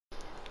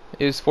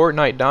Is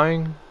Fortnite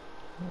dying?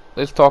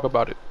 Let's talk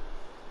about it.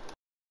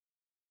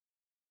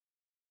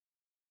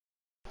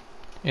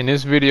 In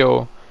this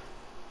video,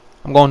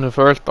 I'm going to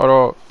first start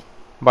off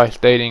by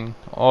stating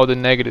all the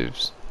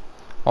negatives,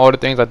 all the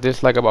things I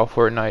dislike about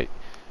Fortnite,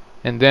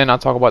 and then I'll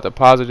talk about the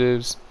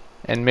positives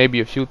and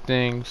maybe a few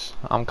things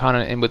I'm kind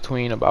of in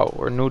between about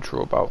or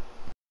neutral about.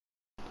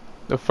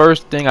 The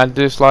first thing I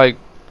dislike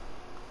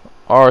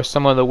are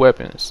some of the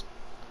weapons.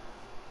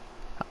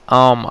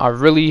 I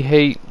really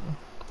hate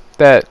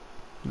that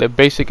the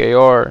basic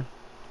AR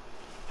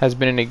has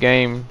been in the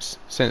games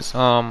since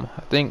I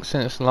think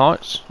since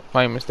launch, if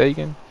I'm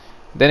mistaken.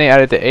 Then they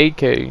added the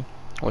AK,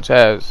 which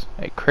has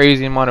a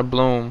crazy amount of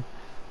bloom,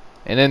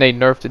 and then they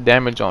nerfed the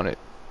damage on it.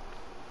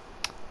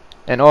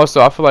 And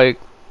also I feel like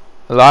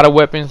a lot of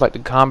weapons like the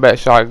combat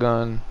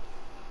shotgun,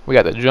 we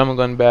got the drum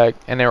gun back,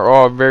 and they're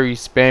all very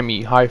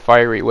spammy, high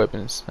fire rate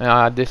weapons, and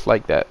I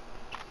dislike that.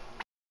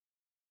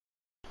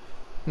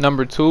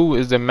 Number 2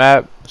 is the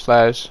map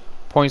slash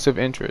points of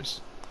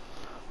interest.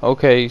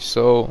 Okay,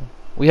 so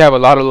we have a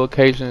lot of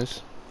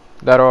locations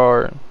that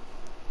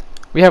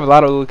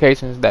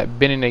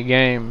been in the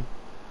game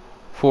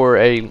for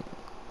a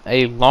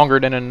longer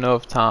than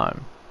enough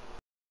time.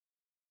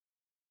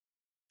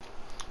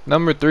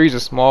 Number 3 is a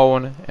small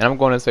one, and I'm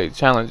going to say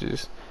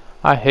challenges.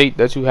 I hate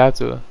that you have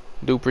to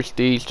do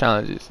prestige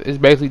challenges. It's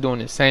basically doing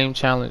the same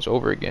challenge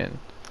over again,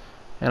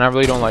 and I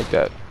really don't like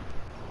that.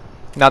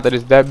 Not that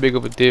it's that big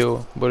of a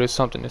deal, but it's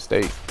something to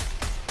state.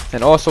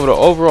 And also the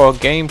overall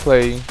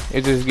gameplay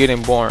is just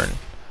getting boring.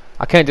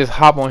 I can't just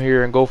hop on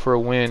here and go for a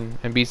win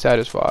and be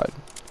satisfied.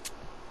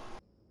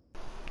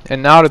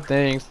 And now the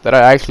things that I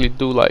actually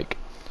do like.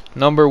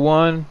 Number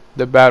 1,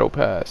 the battle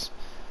pass.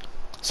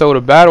 So the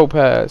battle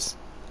pass,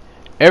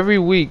 every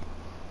week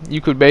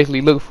you could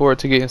basically look forward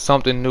to getting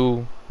something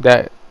new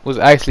that was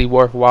actually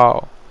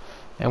worthwhile,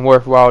 and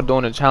worthwhile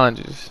doing the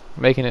challenges,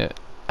 making it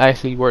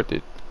actually worth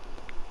it.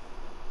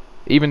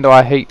 Even though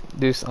I hate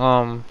this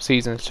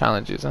season's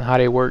challenges and how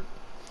they work.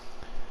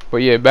 But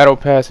yeah, battle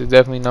pass is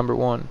definitely number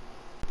 1.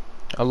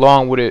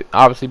 Along with it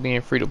obviously being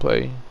free to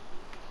play.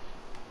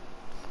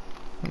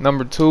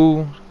 Number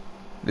 2,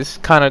 this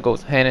kind of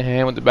goes hand in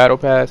hand with the battle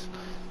pass,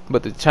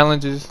 but the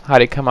challenges, how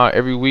they come out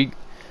every week,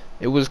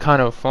 it was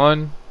kind of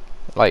fun.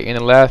 Like in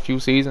the last few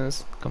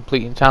seasons,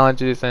 completing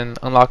challenges and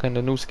unlocking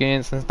the new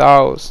skins and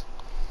styles.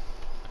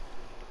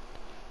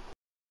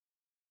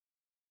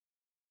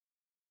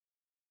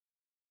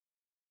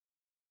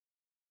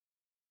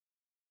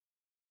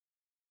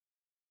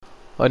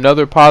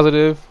 Another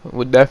positive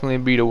would definitely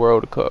be the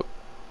World Cup.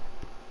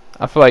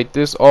 I feel like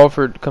this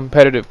offered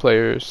competitive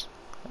players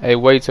a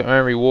way to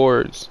earn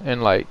rewards,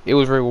 and like it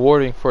was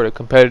rewarding for the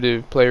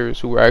competitive players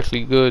who were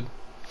actually good.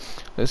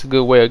 That's a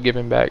good way of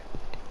giving back.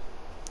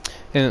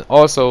 And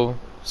also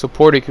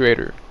support a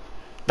creator.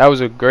 That was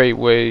a great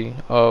way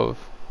of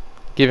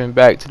giving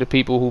back to the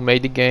people who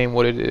made the game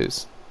what it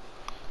is.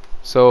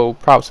 So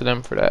props to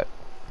them for that.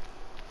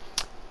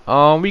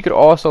 We could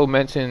also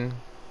mention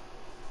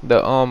the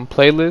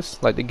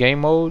playlists, like the game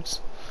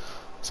modes.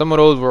 Some of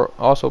those were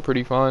also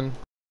pretty fun.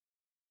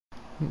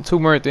 2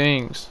 more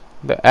things: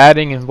 the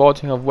adding and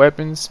vaulting of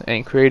weapons,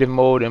 and creative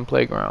mode and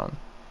playground.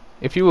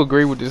 If you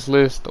agree with this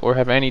list or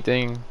have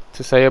anything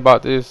to say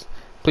about this,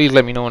 please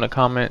let me know in the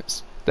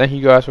comments. Thank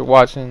you guys for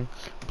watching.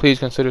 Please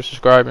consider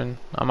subscribing.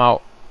 I'm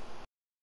out.